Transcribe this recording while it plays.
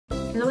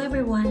Hello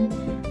everyone,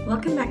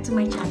 welcome back to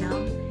my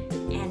channel,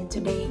 and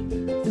today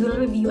we will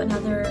review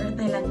another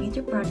Thailand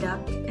beauty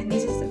product, and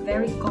this is a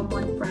very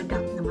common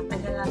product na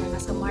matagal na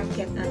nasa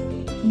market at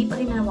hindi pa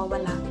rin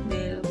nawawala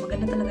dahil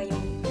maganda talaga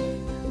yung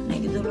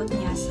naidudulot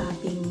niya sa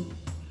ating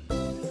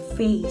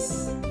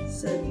face.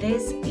 So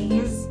this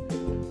is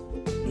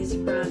this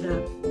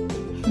product.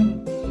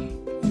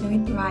 You know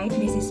it right,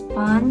 this is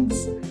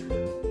Pon'ds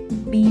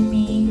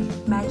BB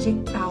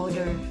Magic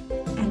Powder,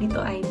 and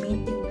ito ay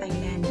made in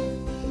Thailand.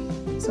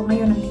 So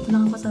ngayon, nandito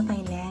lang ako sa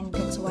Thailand.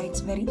 That's why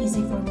it's very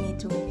easy for me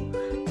to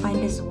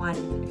find this one.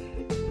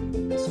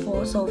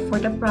 So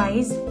for the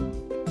price,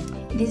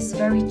 this is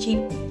very cheap.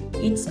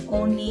 It's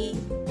only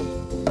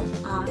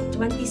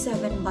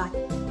 27 baht.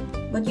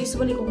 But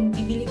usually, kung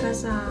bibili ka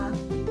sa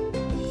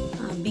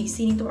Big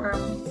C nito or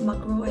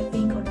Macro, I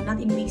think, or not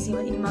in Big C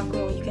but in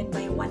Macro, you can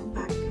buy one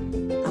pack.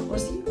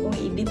 Tapos kung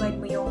i-divide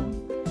mo yung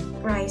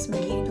price,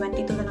 magiging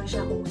 22 na lang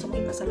siya kung gusto mo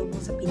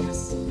ipasalubong sa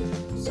Pinas.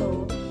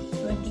 So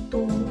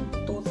 22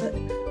 to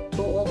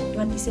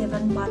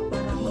 27 baht,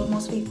 parang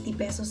almost 50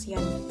 pesos yan.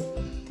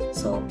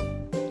 So,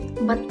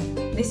 but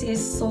this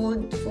is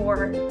sold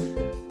for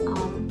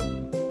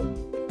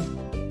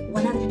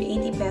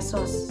 180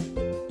 pesos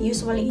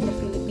usually in the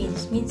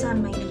Philippines.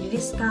 Minsan may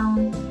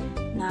nag-discount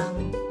ng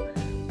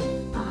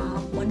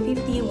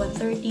 150,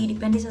 130,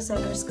 depende sa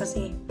sellers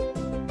kasi.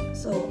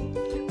 So,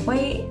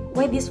 why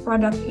this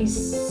product is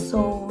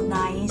so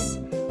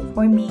nice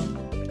for me,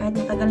 kahit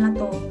matagal na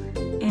to,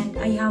 and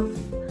I have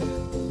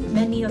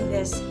many of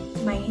this.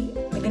 May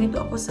ganito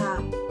ako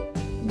sa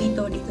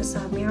dito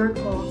sa mirror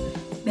ko,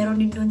 meron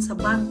din doon sa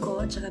bag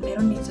ko, at saka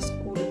meron din sa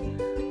school.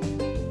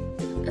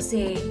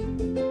 Kasi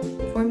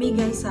for me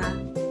guys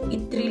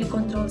it really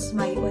controls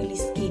my oily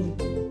skin.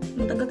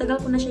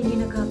 Tagal-tagal ko na siya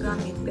hindi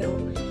nagagamit, pero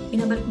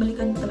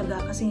binabalik-balikan ko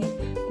talaga kasi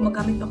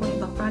gumagamit ako ng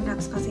ibang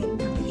products kasi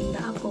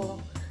nagtitinda ako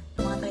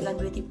ng mga Thailand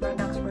beauty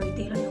products for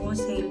retail and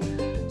wholesale.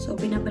 So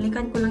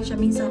binabalikan ko lang siya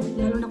minsan,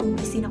 lalo na kung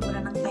busy na ko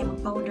na ng time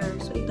mag-powder.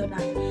 So ito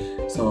na.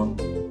 So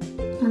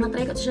nung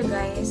na-try ko siya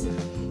guys,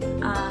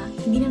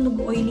 hindi na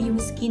nag-oily yung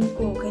skin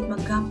ko kahit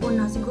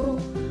maghapon na. Siguro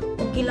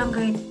okay lang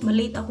kahit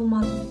malate ako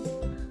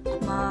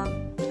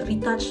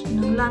mag-retouch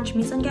ng lunch.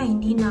 Minsan kaya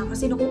hindi na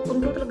kasi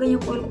nakukontrol talaga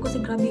yung oil ko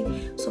kasi grabe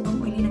sobrang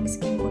oily ng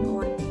skin ko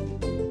noon.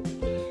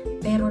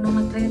 Pero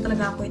nung nag-try na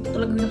talaga ako, ito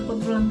talaga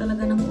nakontrol lang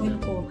talaga ng oil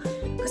ko.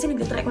 Kasi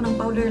nag-try ko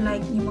ng powder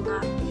like yung mga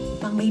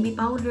pang baby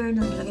powder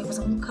na nilagay ko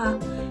sa mukha.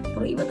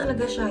 Pero iba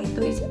talaga siya. Ito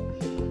is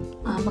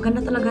maganda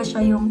talaga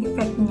siya yung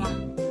effect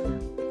niya.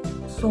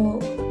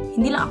 So,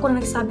 hindi lang ako na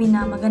nagsabi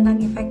na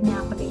magandang effect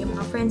niya, pati yung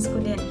mga friends ko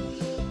din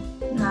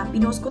na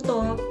pinost ko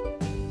to,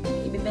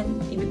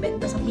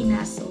 ibibenta sa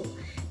Pinas. So,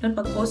 noon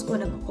pag-post ko,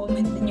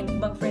 nag-comment din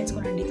yung ibang friends ko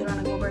na dito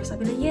na nag-work.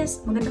 Sabi na,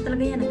 yes, maganda talaga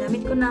yan,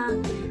 nagamit ko na.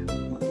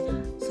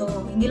 So,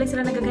 hindi lang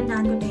sila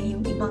nagagandahan ko din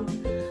yung ibang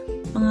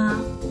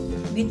mga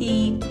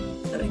beauty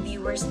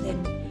reviewers din.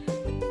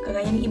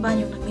 Kagaya ng iba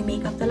yung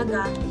nagme-makeup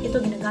talaga,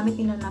 ito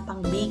ginagamit nila na pang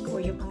bake or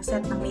yung pang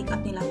set ng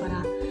makeup nila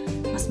para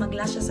mas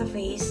mag-last siya sa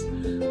face.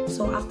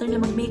 So, after nila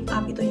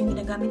mag-makeup, ito yung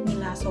ginagamit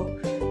nila. So,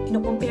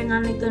 ino-compare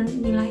nga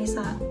nila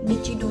sa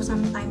Nichido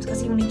sometimes.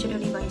 Kasi yung Nichido,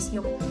 diba, is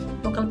yung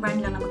local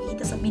brand lang na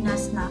makikita sa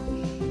Pinas na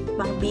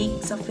pang-bake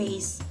sa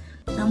face.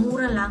 Na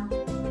mura lang.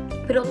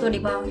 Pero ito,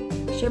 diba,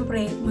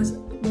 syempre, mas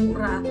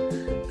mura.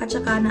 At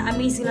saka,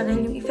 na-amaze sila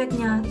dahil yung effect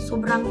niya,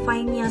 sobrang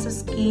fine niya sa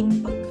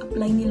skin.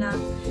 Pag-apply nila,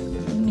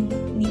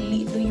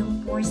 nilito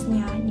yung pores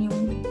niya,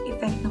 yung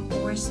effect ng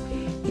pores.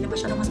 Hindi na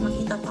masyadong mas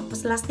makita.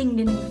 Tapos, lasting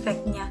din yung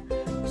effect niya.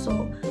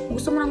 So,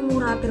 gusto mo ng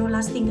mura pero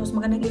lasting, tapos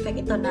magandang effect,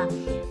 ito na.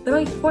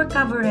 Pero for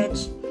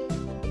coverage,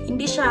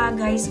 hindi siya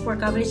guys, for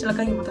coverage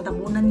talaga yung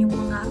matatabunan yung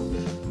mga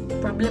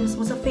problems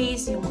mo sa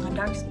face, yung mga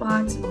dark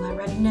spots, mga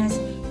redness,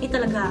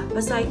 talaga.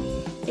 Basta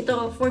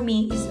ito for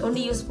me is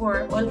only used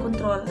for oil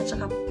control at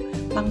saka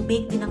pang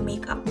bake din ng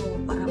makeup mo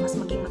para mas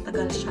maging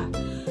matagal siya.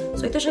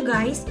 So ito siya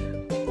guys,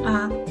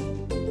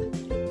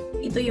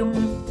 ito yung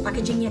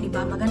packaging niya,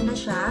 diba? Maganda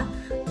siya.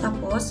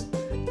 Tapos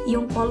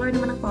yung color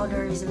naman ng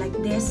powder is like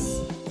this.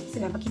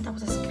 Sige, pakita ko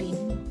sa screen.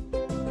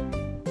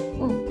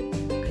 Oh,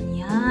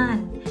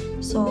 ganyan.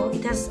 So,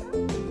 it has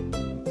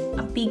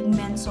a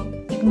pigment. So,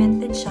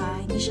 pigmented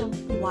siya. Hindi siya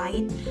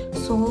white.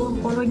 So, ang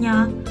color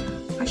niya,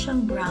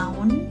 siyang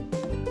brown.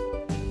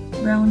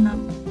 Brown na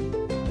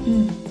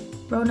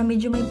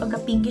medyo may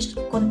pagka-pinkish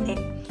konti.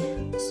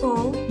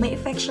 So, may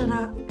effect siya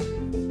na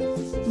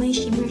may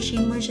shimmer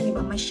siya,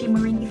 diba? May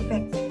shimmering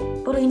effect.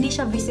 Pero hindi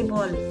siya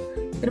visible.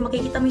 Pero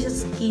makikita mo siya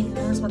sa skin,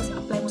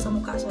 mag-apply mo sa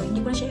mukha. So,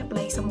 hindi ko na siya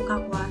apply sa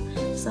mukha ko,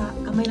 sa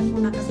kamay lang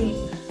muna kasi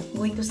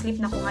going to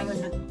sleep na ako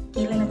ngayon.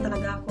 Nagkilay lang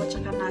talaga ako,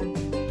 tsaka ang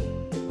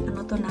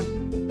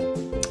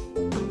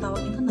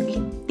tawag nito,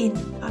 nag-lip tint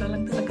para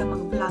lang talaga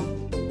mag-vlog.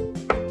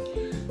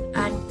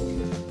 And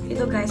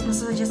ito guys,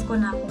 masasuggest ko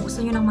na kung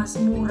gusto nyo ng mas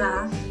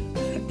mura,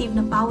 effective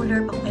na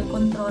powder, pang oil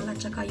control, at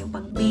saka yung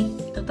pang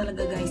bake, ito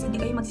talaga guys.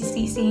 Hindi kayo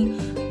magsisisi,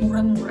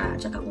 murang-mura.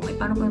 At saka kung may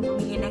paano kayo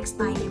pumili next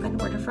time, you can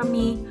order from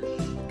me.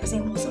 Kasi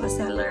I'm also a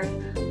seller.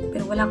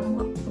 Pero wala akong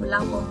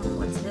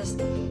what's this?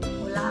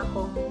 Wala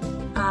akong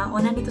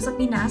onan dito sa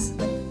Pinas.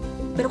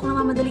 Pero kung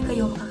namamadali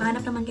kayo,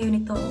 makakahanap naman kayo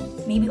nito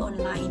maybe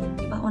online.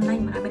 Diba?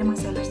 Online, marami namang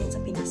sellers din sa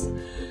Pinas.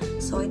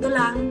 So, ito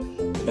lang.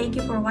 Thank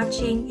you for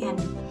watching and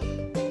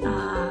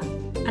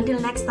until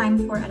next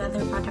time for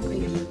another product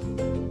review.